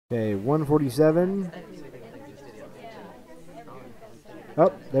Okay, 147.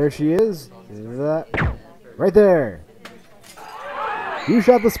 Oh, there she is. Right there. You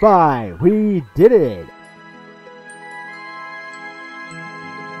shot the spy. We did it.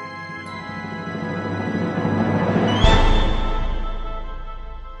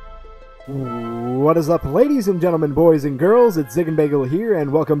 What is up, ladies and gentlemen, boys and girls? It's Ziegenbagel here,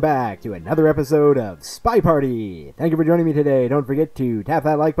 and welcome back to another episode of SpyParty. Thank you for joining me today. Don't forget to tap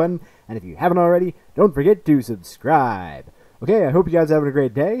that like button, and if you haven't already, don't forget to subscribe. Okay, I hope you guys are having a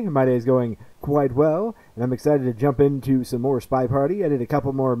great day. My day is going quite well, and I'm excited to jump into some more SpyParty. I did a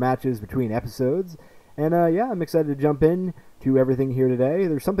couple more matches between episodes, and yeah, I'm excited to jump in to everything here today.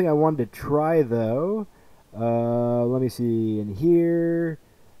 There's something I wanted to try, though. Let me see, in here,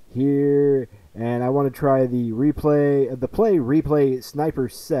 and I want to try the play replay sniper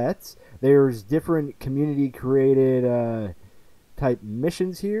sets. There's different community created type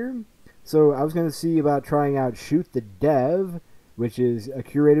missions here. So I was going to see about trying out Shoot the Dev, which is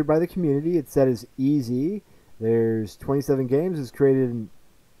curated by the community. It's set as easy. There's 27 games. It's created in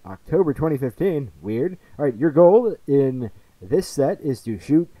October 2015. Weird. Alright, your goal in this set is to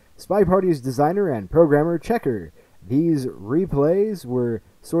shoot SpyParty's designer and programmer Checker. These replays were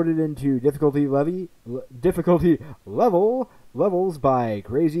sorted into difficulty levels by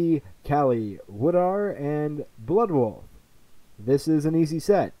Crazy Callie Woodar and Bloodwolf. This is an easy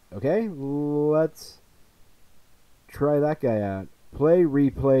set. Okay, let's try that guy out. Play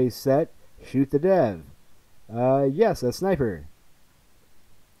replay set. Shoot the dev. Yes, a sniper.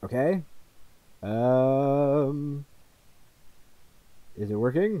 Okay. Is it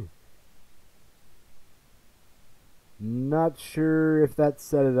working? Not sure if that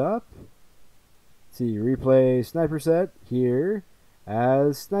set it up. Let's see, replay sniper set here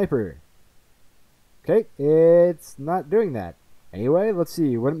as sniper. Okay, it's not doing that. Anyway, let's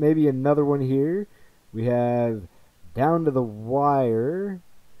see. Maybe another one here. We have down to the wire.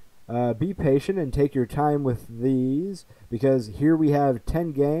 Be patient and take your time with these, because here we have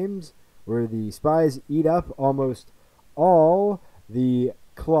 10 games where the spies eat up almost all the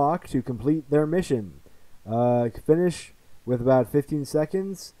clock to complete their mission. Finish with about 15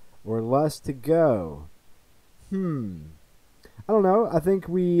 seconds or less to go. I don't know. I think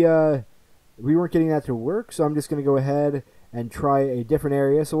we weren't getting that to work, so I'm just going to go ahead and try a different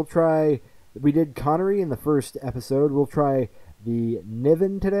area. So we did Connery in the first episode. We'll try the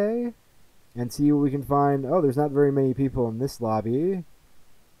Niven today and see what we can find. Oh, there's not very many people in this lobby.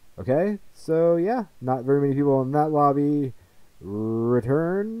 Okay, so yeah, not very many people in that lobby.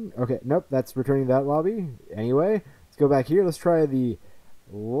 Return. Okay, nope, that's returning that lobby. Anyway, let's go back here. Let's try the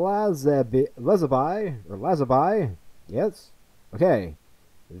Lazabai. Yes. Okay.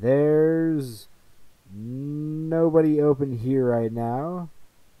 There's nobody open here right now.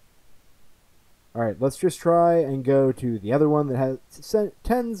 Alright, let's just try and go to the other one that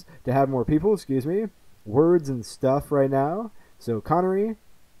tends to have more people, words and stuff right now. So Connery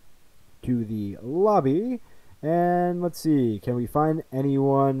to the lobby. And let's see, can we find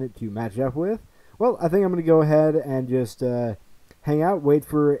anyone to match up with? Well, I think I'm going to go ahead and just hang out, wait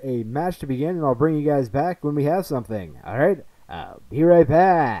for a match to begin, and I'll bring you guys back when we have something. Alright, I'll be right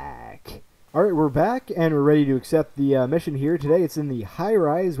back. Alright, we're back, and we're ready to accept the mission here. Today it's in the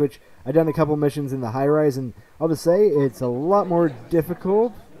high-rise, which I've done a couple missions in the high-rise, and I'll just say it's a lot more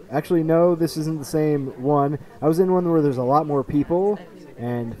difficult. Actually, no, this isn't the same one. I was in one where there's a lot more people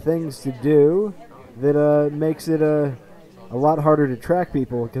and things to do. That makes it a lot harder to track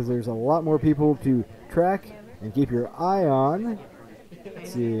people, because there's a lot more people to track and keep your eye on.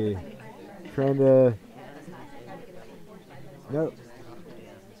 Let's see. Trying to... Nope.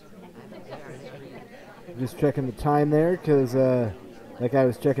 Just checking the time there, because that guy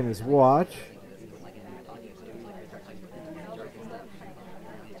was checking his watch.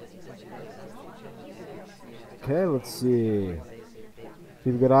 Okay, let's see.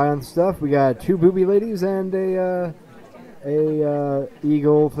 Keep a good eye on stuff. We got 2 booby ladies and a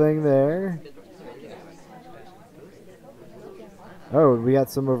eagle thing there. Oh, we got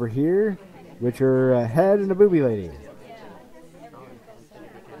some over here, which are a head and a booby lady.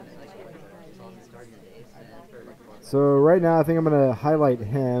 So right now I think I'm going to highlight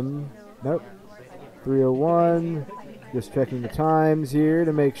him. Nope. 301. Just checking the times here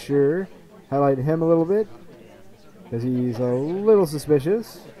to make sure. Highlight him a little bit, because he's a little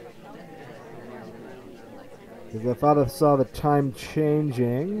suspicious. Because I thought I saw the time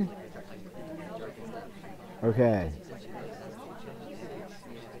changing. Okay.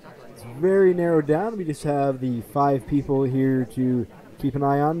 It's very narrowed down. We just have the 5 people here to keep an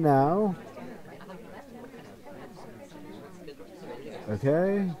eye on now.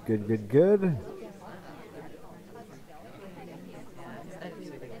 Okay, good, good, good.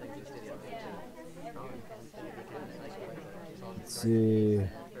 Let's see.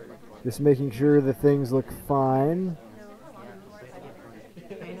 Just making sure the things look fine.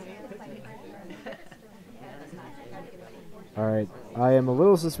 Alright, I am a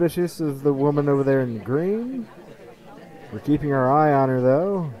little suspicious of the woman over there in green. We're keeping our eye on her,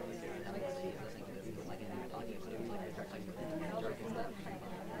 though.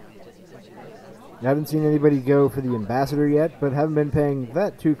 I haven't seen anybody go for the ambassador yet, but haven't been paying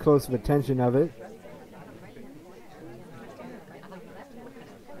that too close of attention of it.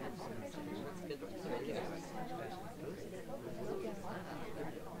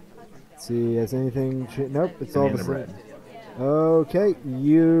 Let's see, has anything nope, it's all the same. Okay,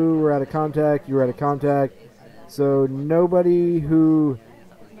 you were out of contact, you were out of contact. So nobody who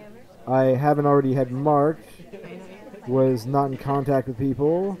I haven't already had marked was not in contact with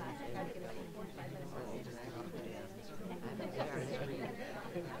people.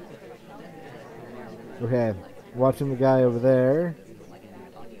 Okay, watching the guy over there.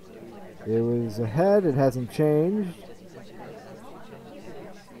 It was ahead, it hasn't changed.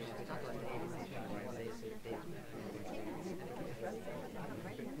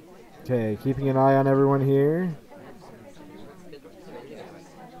 Okay, keeping an eye on everyone here.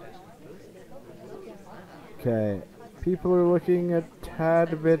 Okay, people are looking a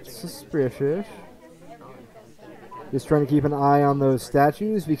tad bit suspicious. Just trying to keep an eye on those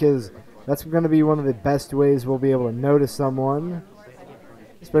statues because that's going to be one of the best ways we'll be able to notice someone.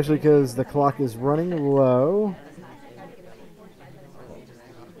 Especially because the clock is running low.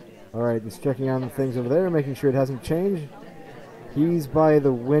 Alright, just checking on the things over there, making sure it hasn't changed. He's by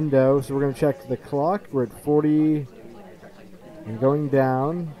the window, so we're going to check the clock. We're at 40 and going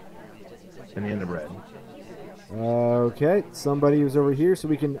down. And the end of red. Okay, somebody was over here, so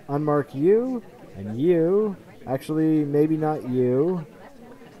we can unmark you and you. Actually, maybe not you,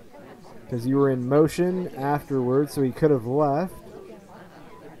 because you were in motion afterwards, so he could have left.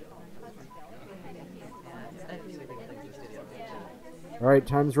 Alright,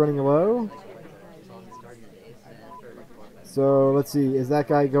 time's running low. So, let's see, is that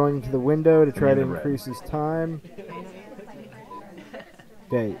guy going to the window to try to increase his time?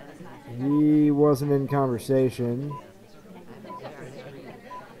 Okay, he wasn't in conversation.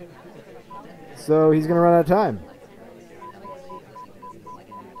 So, he's going to run out of time.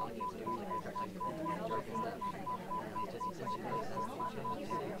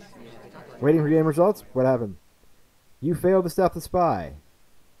 Waiting for game results? What happened? You failed to stop the spy.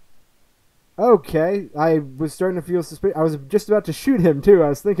 Okay, I was starting to feel suspicious. I was just about to shoot him, too. I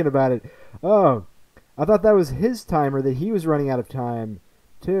was thinking about it. Oh, I thought that was his timer, that he was running out of time,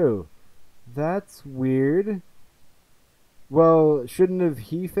 too. That's weird. Well, shouldn't have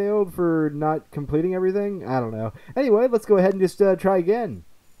he failed for not completing everything? I don't know. Anyway, let's go ahead and just try again.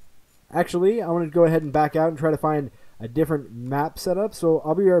 Actually, I want to go ahead and back out and try to find a different map setup. So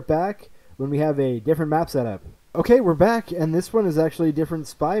I'll be right back when we have a different map setup. Okay, we're back, and this one is actually different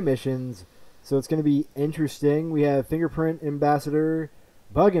spy missions. So it's going to be interesting. We have Fingerprint Ambassador,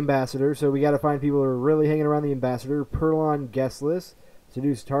 Bug Ambassador, so we got to find people who are really hanging around the Ambassador, Purlon Guest List,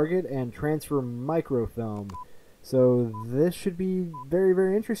 Seduce Target, and Transfer Microfilm. So this should be very,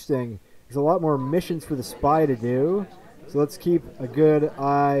 very interesting. There's a lot more missions for the spy to do. So let's keep a good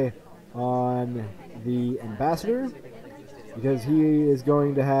eye on the Ambassador, because he is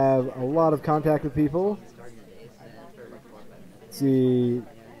going to have a lot of contact with people. Let's see,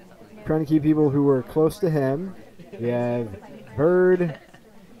 trying to keep people who are close to him. We have Bird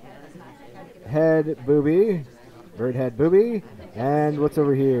Head Booby, and what's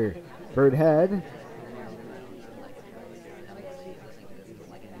over here? Bird Head.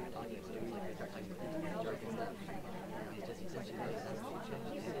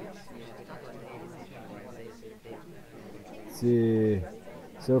 Let's see,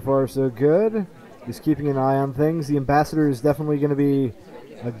 so far so good. Just keeping an eye on things. The Ambassador is definitely going to be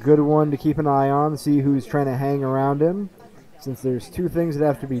a good one to keep an eye on, see who's trying to hang around him, since there's two things that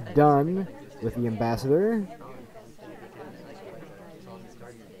have to be done with the Ambassador.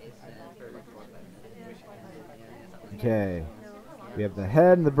 Okay, we have the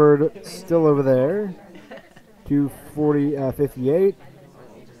head and the bird still over there. 240, 58.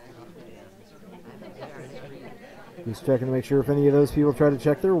 Just checking to make sure if any of those people try to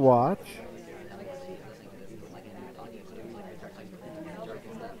check their watch.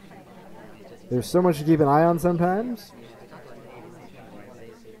 There's so much to keep an eye on sometimes.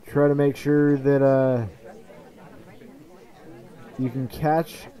 Try to make sure that you can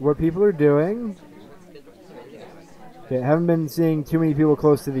catch what people are doing. Okay, haven't been seeing too many people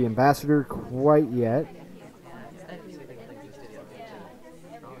close to the ambassador quite yet.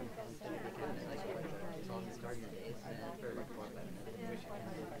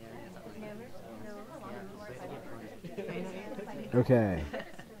 Okay.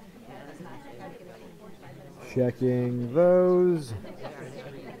 Checking those.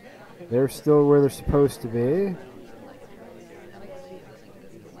 They're still where they're supposed to be.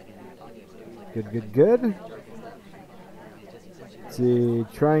 Good, good, good. Let's see,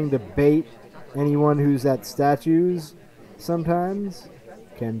 trying to bait anyone who's at statues sometimes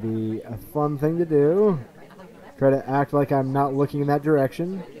can be a fun thing to do. Try to act like I'm not looking in that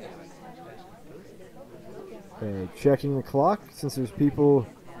direction. Okay, checking the clock since there's people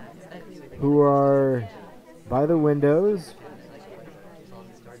who are by the windows.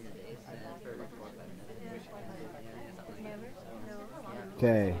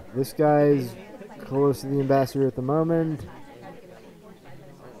 Okay, this guy's close to the ambassador at the moment.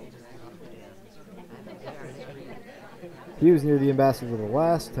 He was near the ambassador the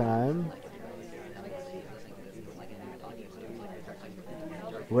last time.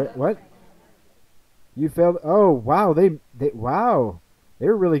 What? You failed. Oh, wow. Wow. They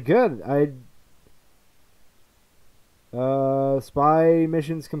were really good. Spy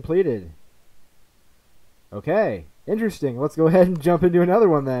missions completed. Okay. Interesting. Let's go ahead and jump into another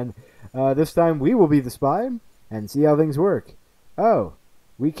one then. This time we will be the spy and see how things work. Oh,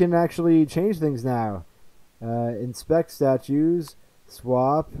 we can actually change things now. Inspect statues,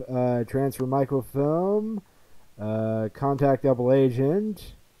 swap, transfer microfilm, contact double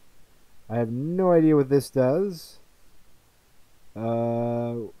agent. I have no idea what this does.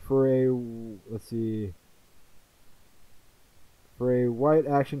 Let's see. For a white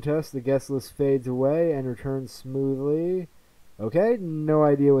action test, the guest list fades away and returns smoothly. Okay, no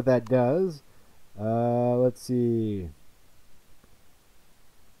idea what that does. Let's see.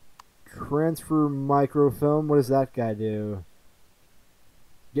 Transfer microfilm. What does that guy do?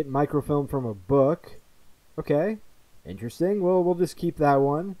 Get microfilm from a book. Okay, interesting. Well, we'll just keep that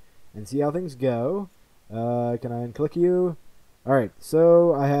one and see how things go. Can I unclick you? Alright,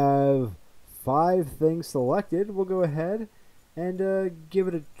 so I have 5 things selected. We'll go ahead and give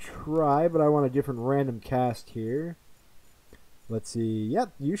it a try, but I want a different random cast here. Let's see.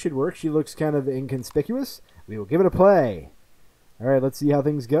 Yep, you should work. She looks kind of inconspicuous. We will give it a play. Alright, let's see how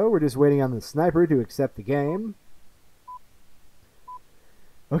things go. We're just waiting on the sniper to accept the game.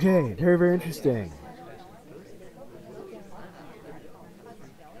 Okay, very, very interesting.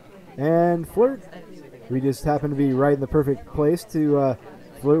 And flirt. We just happen to be right in the perfect place to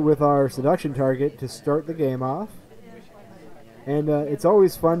flirt with our seduction target to start the game off. And it's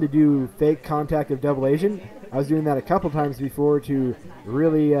always fun to do fake contact of double agent. I was doing that a couple times before to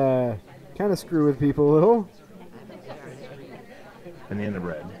really kind of screw with people a little. And the end of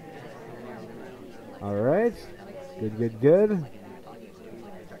red. Alright. Good, good, good.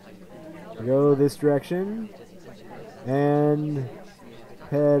 Go this direction. And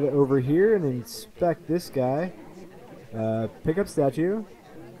head over here and inspect this guy. Pick up statue.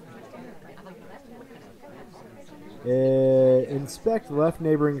 Inspect left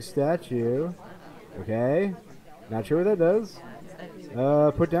neighboring statue. Okay. Not sure what that does.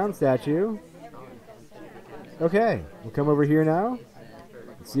 Put down statue. Okay. We'll come over here now.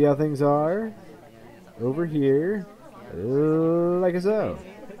 See how things are. Over here. Like so.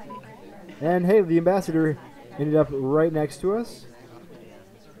 And hey, the ambassador ended up right next to us.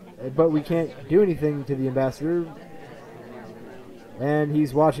 But we can't do anything to the ambassador. And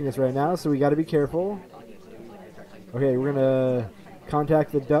he's watching us right now, so we gotta be careful. Okay, we're gonna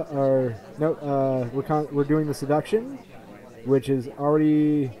contact the we're doing the seduction, which is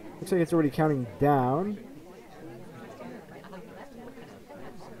already looks like it's already counting down.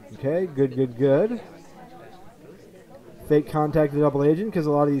 Okay, good, good, good. Fake contact the double agent because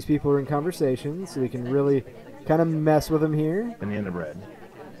a lot of these people are in conversation, so we can really kind of mess with them here. And the end of red.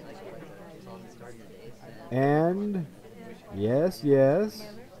 And yes, yes.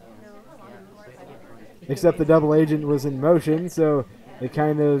 Except the double agent was in motion, so it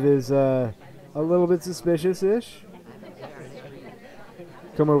kind of is a little bit suspicious-ish.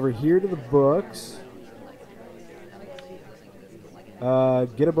 Come over here to the books.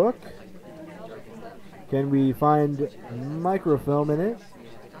 Get a book. Can we find microfilm in it?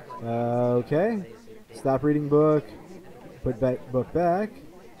 Okay. Stop reading book. Put book back.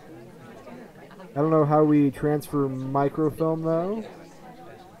 I don't know how we transfer microfilm though.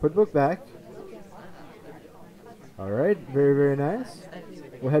 Put book back. Alright, very, very nice.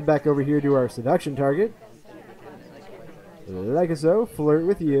 We'll head back over here to our seduction target. Like so, flirt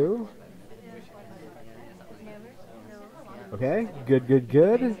with you. Okay, good, good,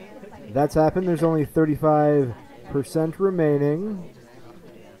 good. That's happened. There's only 35% remaining.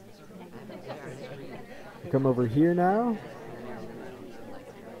 Come over here now.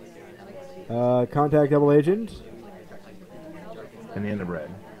 Contact double agent. And the underbred.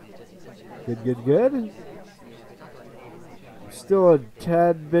 Good, good, good. Still a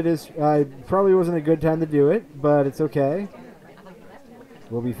tad bit probably wasn't a good time to do it, but it's okay.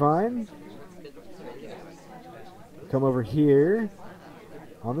 We'll be fine. Come over here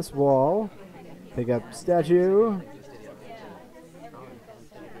on this wall. Pick up statue.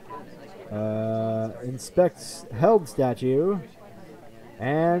 Inspect held statue.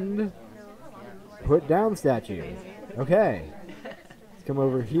 And put down statue. Okay. Let's come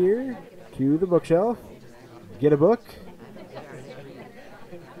over here to the bookshelf. Get a book.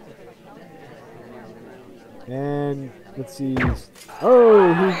 And let's see.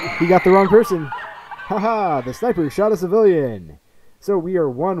 Oh, he got the wrong person. Haha, the sniper shot a civilian. So we are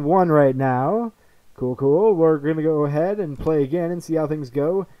 1-1 right now. Cool, cool. We're going to go ahead and play again and see how things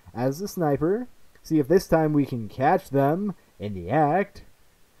go as the sniper. See if this time we can catch them in the act.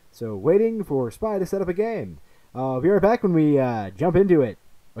 So waiting for Spy to set up a game. I'll be right back when we jump into it.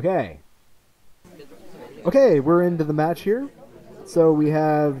 Okay. Okay, we're into the match here. So we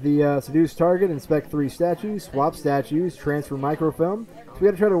have the seduce target, inspect 3 statues, swap statues, transfer microfilm. So we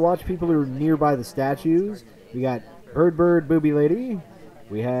got to try to watch people who are nearby the statues. We got bird, booby lady.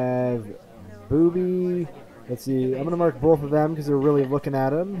 We have booby. Let's see. I'm going to mark both of them because they're really looking at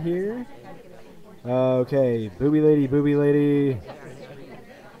them here. Okay, booby lady.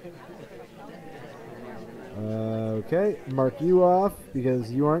 Okay, mark you off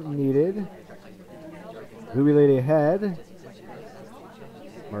because you aren't needed. Booby lady ahead.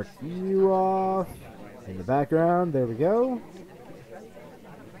 Mark you off. In the background, there we go.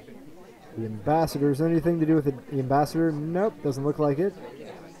 The ambassador, is there anything to do with the ambassador? Nope, doesn't look like it.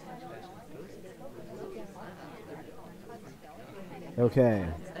 Okay.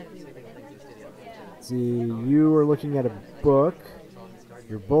 Let's see, you are looking at a book.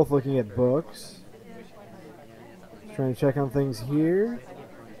 You're both looking at books. Trying to check on things here.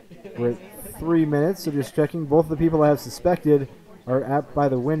 We're at 3 minutes, so just checking. Both the people I have suspected are up by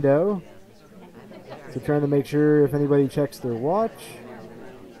the window. So trying to make sure if anybody checks their watch.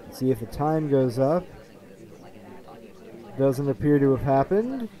 See if the time goes up. Doesn't appear to have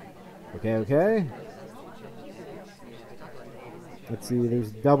happened. Okay. Let's see,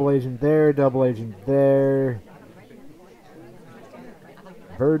 there's double agent there.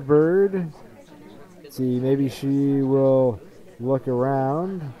 Bird. Let's see, maybe she will look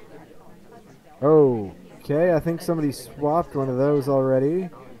around. Oh, okay, I think somebody swapped one of those already.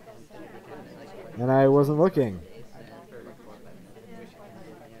 And I wasn't looking.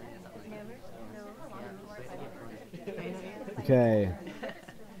 Okay.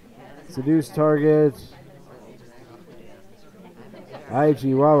 Seduce target. Hi,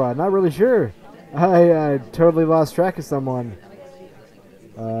 Chihuahua. Not really sure. I totally lost track of someone.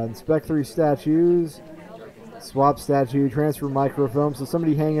 Inspect 3 statues. Swap statue. Transfer microfilm. So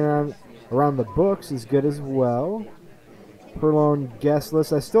somebody hanging around the books is good as well. Purloin guest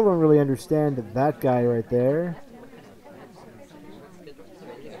list. I still don't really understand that guy right there.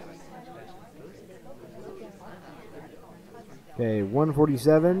 Okay,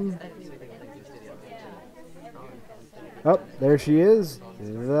 147. Oh, there she is.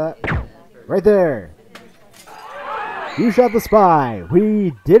 Right there. You shot the spy.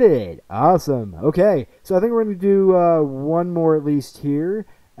 We did it. Awesome. Okay, so I think we're going to do one more at least here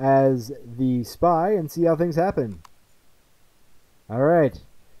as the spy and see how things happen. All right.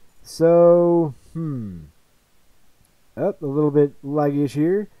 So, a little bit laggy-ish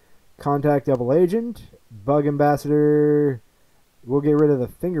here. Contact double agent. Bug ambassador. We'll get rid of the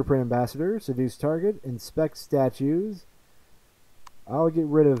fingerprint ambassador. Seduce target. Inspect statues. I'll get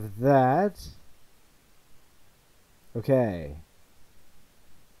rid of that. Okay.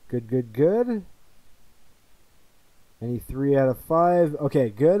 Good. Any 3 out of 5? Okay,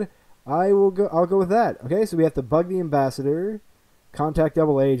 good. I'll go with that. Okay, so we have to bug the ambassador, contact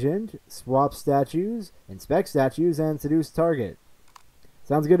double agent, swap statues, inspect statues, and seduce target.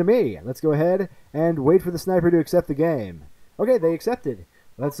 Sounds good to me. Let's go ahead and wait for the sniper to accept the game. Okay, they accepted.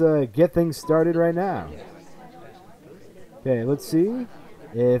 Let's get things started right now. Okay, let's see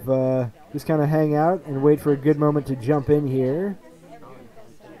if just kind of hang out and wait for a good moment to jump in here.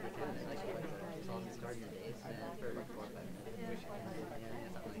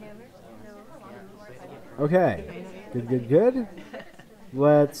 Okay, good.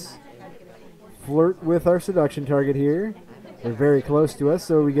 Let's flirt with our seduction target here. They're very close to us,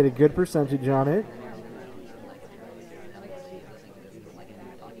 so we get a good percentage on it.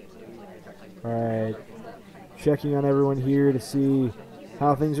 Alright. Checking on everyone here to see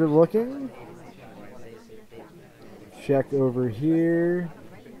how things are looking. Check over here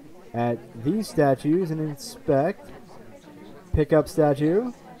at these statues and inspect. Pick up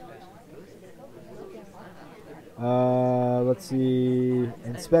statue. Let's see.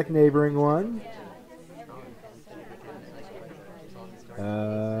 Inspect neighboring one.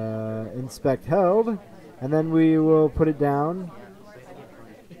 Inspect held. And then we will put it down.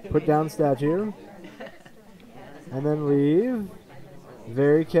 Put down statue. And then leave.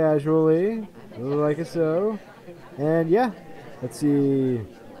 Very casually. Like so. And yeah. Let's see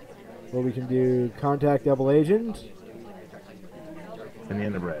what we can do. Contact double agent. And the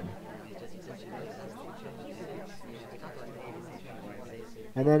underbred.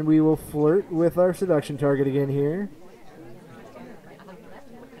 And then we will flirt with our seduction target again here.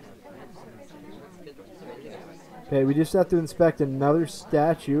 Okay, we just have to inspect another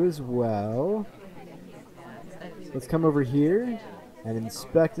statue as well. Let's come over here and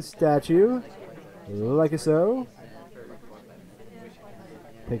inspect the statue, like so.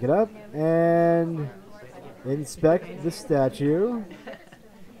 Pick it up and inspect the statue.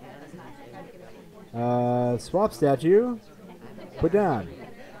 Swap statue. Put down.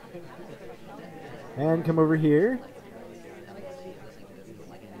 And come over here.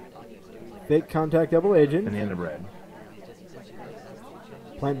 Fake contact double agent. And the underbred.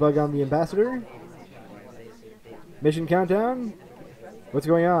 Plant bug on the ambassador. Mission countdown. What's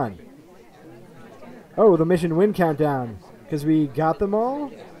going on? Oh, the mission win countdown. Because we got them all?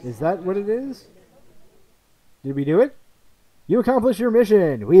 Is that what it is? Did we do it? You accomplished your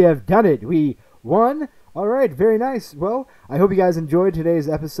mission. We have done it. We won. All right, very nice. Well, I hope you guys enjoyed today's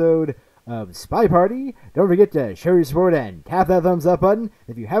episode of Spy Party. Don't forget to show your support and tap that thumbs up button.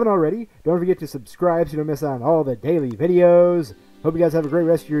 If you haven't already, don't forget to subscribe so you don't miss out on all the daily videos. Hope you guys have a great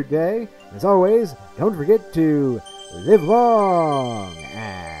rest of your day. As always, don't forget to live long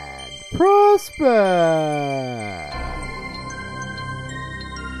and prosper.